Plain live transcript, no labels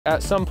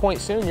At some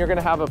point soon, you're going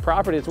to have a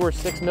property that's worth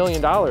 $6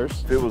 million.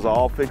 If it was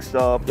all fixed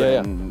up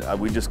and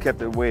we just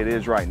kept it the way it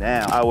is right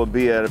now, I would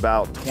be at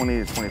about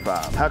 20 to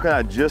 25. How can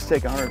I just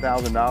take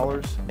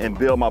 $100,000 and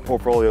build my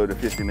portfolio to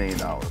 $50 million?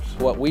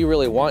 What we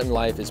really want in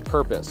life is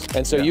purpose.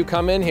 And so you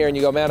come in here and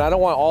you go, man, I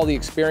don't want all the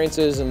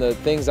experiences and the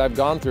things I've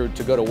gone through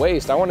to go to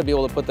waste. I want to be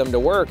able to put them to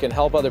work and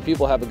help other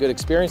people have a good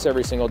experience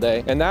every single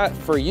day. And that,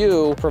 for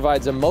you,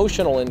 provides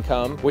emotional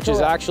income, which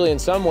is actually in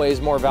some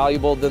ways more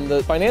valuable than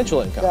the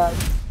financial income.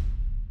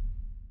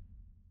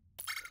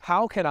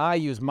 How can I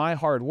use my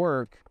hard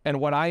work and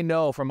what I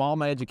know from all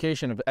my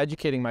education of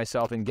educating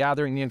myself and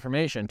gathering the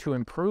information to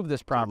improve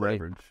this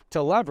property,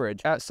 to leverage?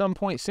 At some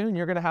point soon,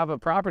 you're going to have a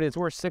property that's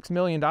worth $6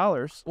 million.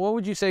 What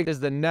would you say is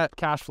the net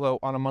cash flow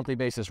on a monthly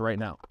basis right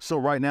now? So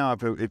right now,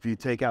 if you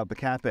take out the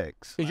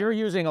CapEx. Because you're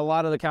using a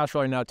lot of the cash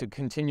flow right now to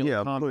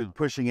continue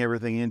pushing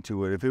everything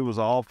into it. If it was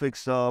all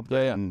fixed up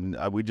and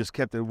we just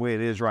kept it the way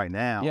it is right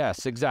now.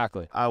 Yes,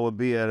 exactly. I would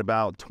be at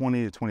about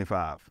 20 to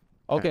 25.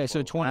 Okay,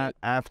 so 20.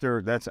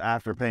 That's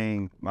after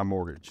paying my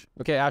mortgage.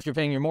 Okay, after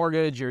paying your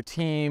mortgage, your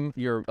team,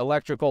 your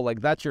electrical,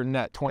 like that's your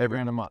net 20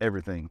 grand a month.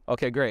 Everything.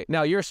 Okay, great.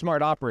 Now you're a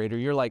smart operator.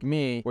 You're like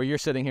me, where you're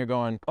sitting here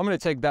going, I'm going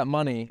to take that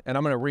money and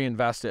I'm going to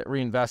reinvest it,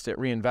 reinvest it,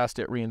 reinvest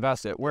it,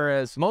 reinvest it.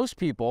 Whereas most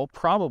people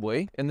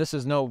probably, and this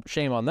is no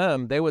shame on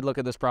them, they would look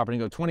at this property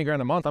and go, 20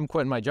 grand a month, I'm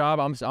quitting my job,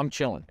 I'm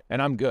chilling,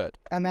 and I'm good.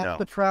 And that's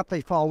the trap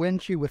they fall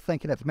into with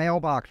thinking it's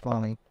mailbox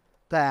money,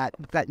 that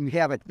you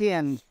have it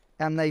in,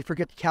 and they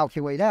forget to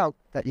calculate out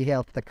that you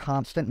have the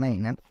constant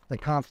maintenance, the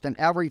constant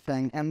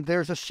everything. And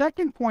there's a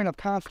second point of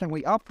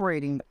constantly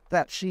operating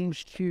that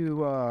seems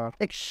to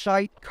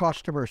excite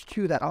customers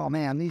too, that, oh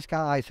man, these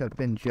guys have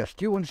been just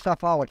doing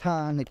stuff all the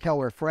time. They tell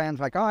their friends,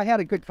 like, oh, I had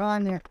a good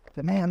time there.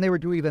 But man, they were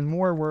doing even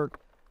more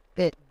work.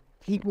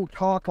 People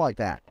talk like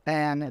that,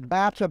 and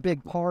that's a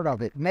big part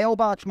of it.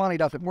 Mailbox money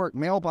doesn't work.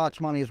 Mailbox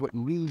money is what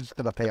leads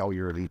to the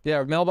failure.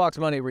 Yeah, mailbox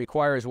money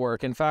requires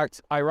work. In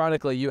fact,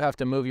 ironically, you have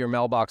to move your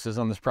mailboxes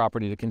on this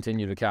property to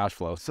continue to cash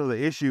flow. So the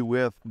issue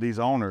with these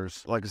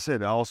owners, like I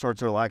said, it all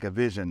starts with lack of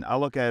vision. I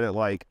look at it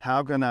like,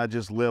 how can I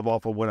just live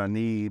off of what I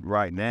need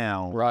right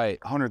now? Right.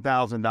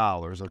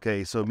 $100,000,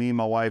 okay? So me and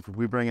my wife, if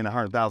we bring in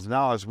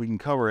 $100,000, we can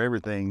cover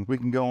everything. We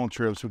can go on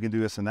trips, we can do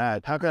this and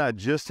that. How can I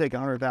just take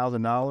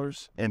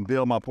 $100,000 and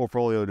build my portfolio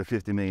to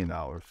 $50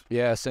 million?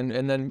 Yes, and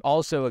then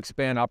also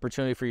expand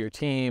opportunity for your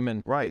team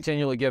and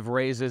continually give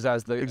raises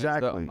as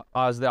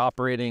the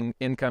operating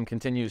income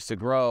continues to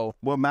grow.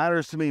 What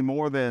matters to me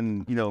more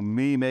than,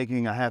 me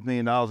making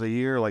 $500,000 a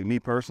year, like me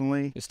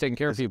personally, is taking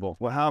care of people.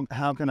 Well,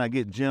 how can I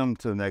get Jim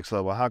to the next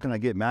level? How can I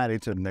get Maddie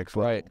to the next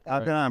level?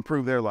 How can I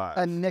improve their lives?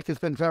 And Nick has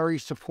been very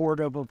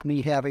supportive of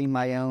me having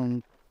my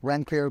own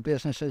rent care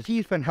businesses.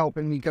 He's been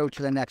helping me go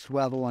to the next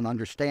level and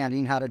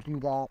understanding how to do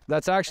that.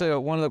 That's actually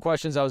one of the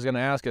questions I was going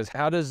to ask is,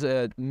 how does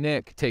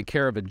Nick take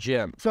care of a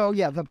gym? So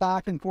yeah, the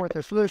back and forth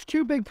there. So there's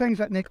two big things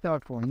that Nick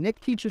does for me. Nick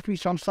teaches me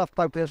some stuff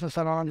about business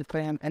I don't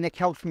understand, and Nick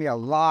helps me a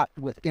lot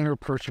with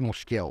interpersonal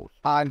skills.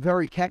 I'm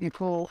very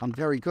technical. I'm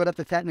very good at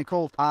the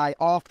technical. I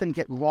often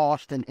get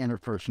lost in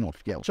interpersonal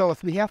skills. So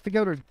if we have to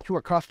go to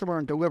a customer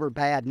and deliver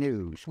bad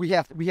news, we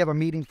have a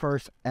meeting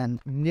first, and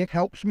Nick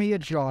helps me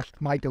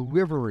adjust my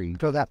delivery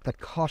so that the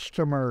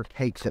customer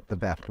takes it the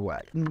best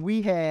way. And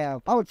we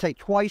have, I would say,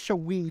 twice a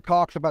week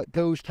talks about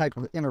those type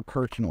of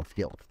interpersonal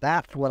skills.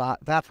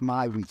 That's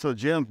my week. So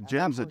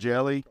Jim's a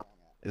jelly.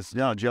 It's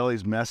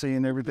jelly's messy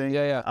and everything.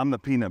 Yeah. I'm the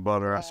peanut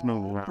butter. I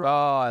smooth.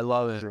 Oh, I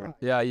love it.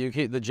 Yeah,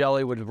 the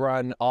jelly would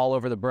run all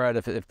over the bread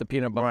if the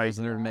peanut butter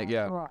wasn't there to make.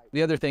 Yeah.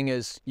 The other thing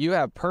is you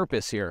have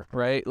purpose here,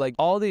 right? Like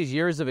all these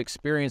years of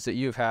experience that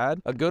you've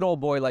had, a good old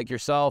boy like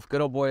yourself, good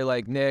old boy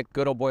like Nick,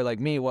 good old boy like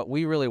me, what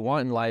we really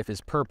want in life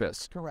is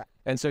purpose. Correct.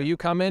 And so you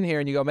come in here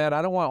and you go, man,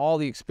 I don't want all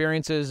the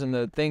experiences and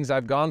the things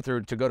I've gone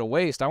through to go to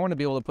waste. I want to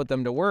be able to put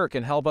them to work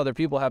and help other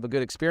people have a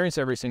good experience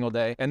every single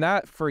day. And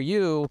that, for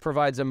you,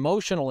 provides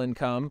emotional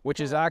income, which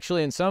is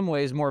actually in some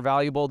ways more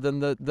valuable than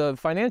the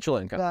financial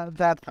income.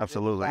 That's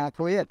absolutely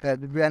exactly it.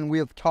 And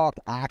we've talked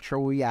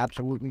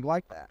absolutely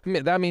like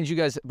that. That means you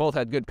guys both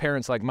had good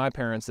parents like my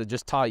parents that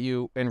just taught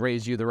you and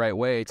raised you the right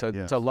way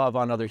to love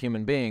on other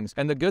human beings.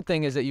 And the good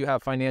thing is that you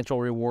have financial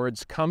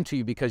rewards come to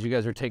you because you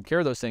guys are taking care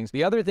of those things.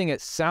 The other thing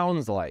it sounds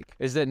like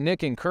is that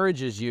Nick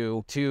encourages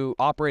you to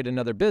operate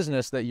another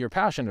business that you're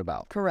passionate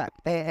about. Correct.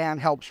 And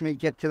helps me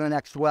get to the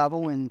next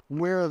level and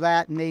where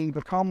that may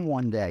become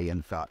one day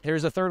and such.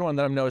 Here's a third one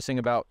that I'm noticing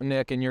about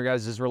Nick and your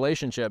guys'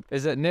 relationship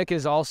is that Nick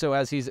is also,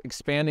 as he's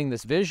expanding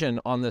this vision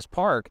on this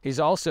park, he's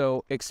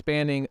also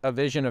expanding a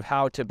vision of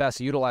how to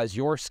best utilize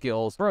your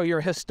skills. Bro, you're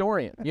a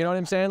historian. You know what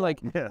I'm saying? Like,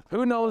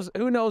 who knows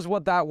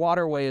what that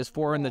waterway is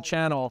for in the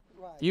channel?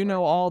 You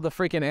know all the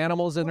freaking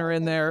animals that are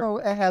in there. So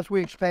as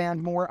we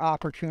expand, more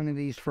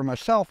opportunities for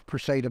myself, per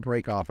se, to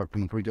break off of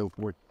things we go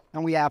forward.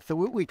 And we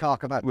absolutely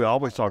talk about. We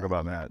always talk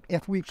about that.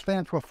 If we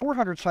expand to a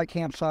 400-site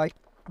campsite,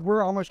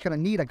 we're almost going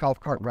to need a golf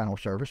cart rental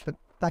service, but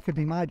that could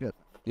be my business.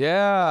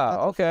 Yeah,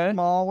 that's okay.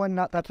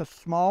 That's a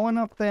small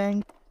enough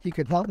thing. You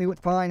could help me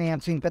with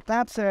financing, but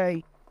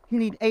you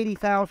need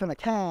 $80,000 of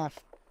cash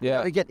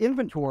to get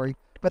inventory.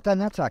 but then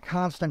that's a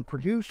constant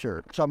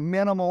producer. It's a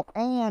minimal,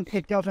 and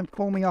it doesn't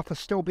pull me off of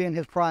still being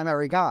his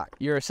primary guy.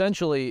 You're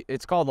essentially,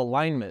 it's called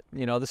alignment.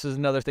 You know, this is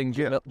another thing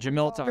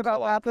Jamil talked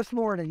about that this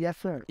morning. Yes,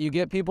 sir. You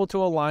get people to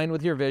align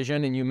with your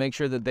vision, and you make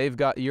sure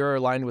that you're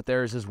aligned with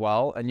theirs as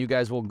well, and you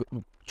guys will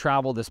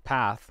travel this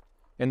path,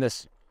 and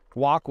this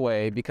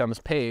walkway becomes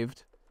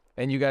paved,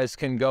 and you guys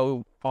can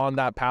go on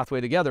that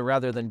pathway together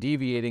rather than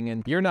deviating.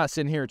 And you're not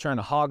sitting here trying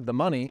to hog the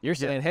money. You're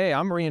saying, hey,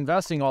 I'm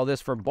reinvesting all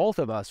this for both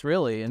of us,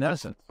 really, in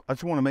essence. I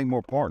just want to make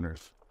more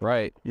partners.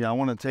 Right. Yeah, I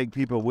want to take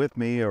people with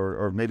me,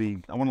 or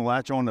maybe I want to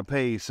latch on to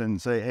Pace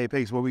and say, hey,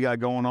 Pace, what we got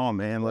going on,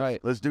 man?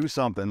 Let's do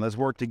something. Let's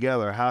work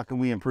together. How can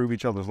we improve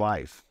each other's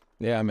life?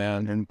 Yeah,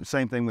 man. And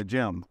same thing with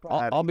Jim.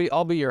 I'll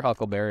be your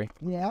Huckleberry.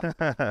 Yeah,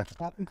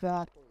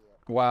 exactly.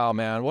 Wow,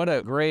 man, what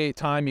a great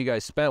time you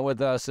guys spent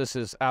with us. This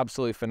is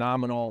absolutely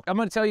phenomenal. I'm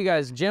going to tell you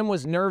guys, Jim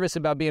was nervous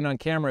about being on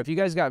camera. If you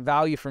guys got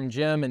value from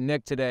Jim and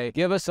Nick today,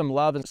 give us some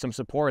love and some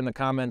support in the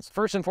comments.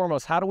 First and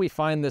foremost, how do we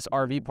find this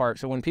RV park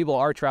so when people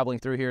are traveling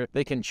through here,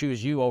 they can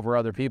choose you over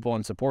other people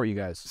and support you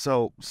guys?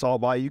 So,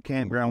 Bayou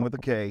Campground with a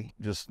K.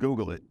 Just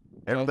Google it.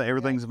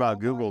 Everything's about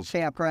Google's.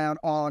 Campground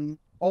on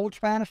Old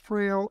Spanish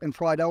Trail in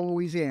Slidell,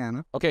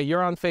 Louisiana. Okay,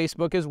 you're on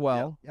Facebook as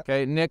well. Yep.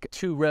 Okay, Nick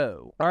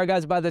Turow. All right,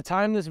 guys, by the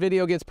time this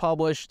video gets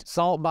published,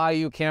 Salt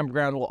Bayou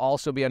Campground will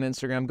also be on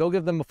Instagram. Go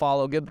give them a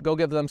follow. Go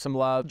give them some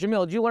love.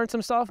 Jamil, did you learn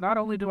some stuff? Not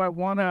only do I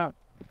want to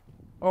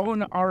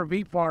own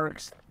RV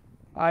parks,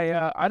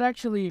 I'd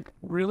actually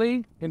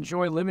really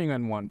enjoy living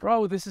in one.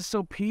 Bro, this is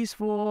so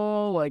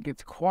peaceful, like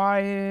it's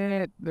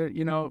quiet,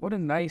 you know, what a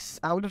nice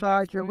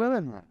Outside your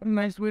living room. what a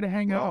nice way to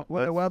hang out.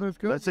 When the weather's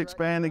good. Let's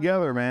expand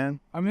together, man.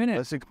 I'm in it.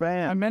 Let's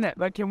expand. I'm in it.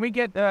 Like, can we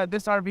get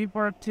this RV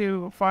park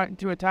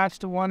to attach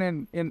to one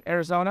in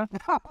Arizona?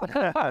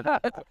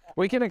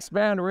 We can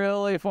expand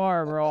really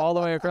far, bro, all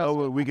the way across.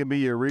 Oh, we can be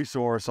your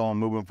resource on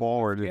moving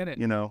forward. Get it.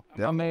 You know.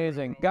 Yep.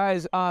 Amazing.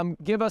 Guys,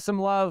 give us some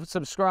love,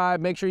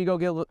 subscribe, make sure you go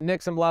give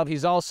Nick some love.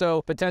 He's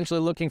also potentially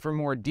looking for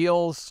more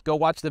deals. Go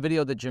watch the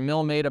video that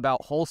Jamil made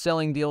about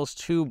wholesaling deals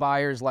to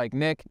buyers like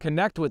Nick.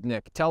 Connect with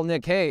Nick. Tell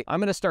Nick, hey, I'm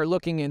going to start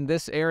looking in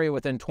this area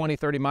within 20,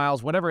 30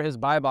 miles, whatever his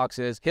buy box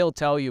is, he'll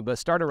tell you, but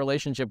start a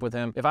relationship with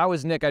him. If I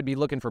was Nick, I'd be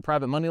looking for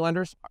private money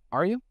lenders.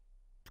 Are you?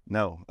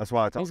 No, that's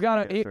why I talked.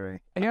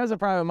 He has a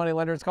private money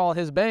lender. It's called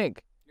his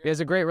bank. He has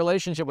a great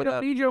relationship with You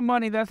don't them. need your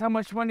money. That's how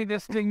much money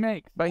this thing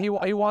makes. But he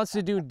wants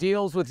to do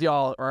deals with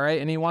y'all, all right?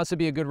 And he wants to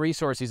be a good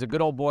resource. He's a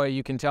good old boy.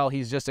 You can tell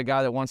he's just a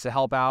guy that wants to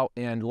help out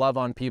and love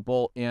on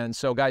people. And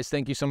so, guys,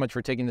 thank you so much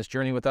for taking this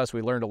journey with us.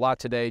 We learned a lot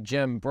today.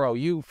 Jim, bro,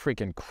 you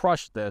freaking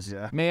crushed this.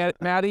 Yeah.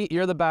 Maddie,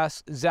 you're the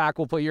best. Zach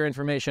will put your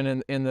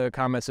information in the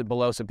comments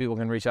below so people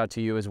can reach out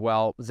to you as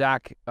well.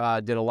 Zach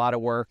did a lot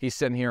of work. He's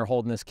sitting here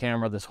holding this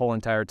camera this whole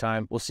entire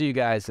time. We'll see you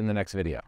guys in the next video.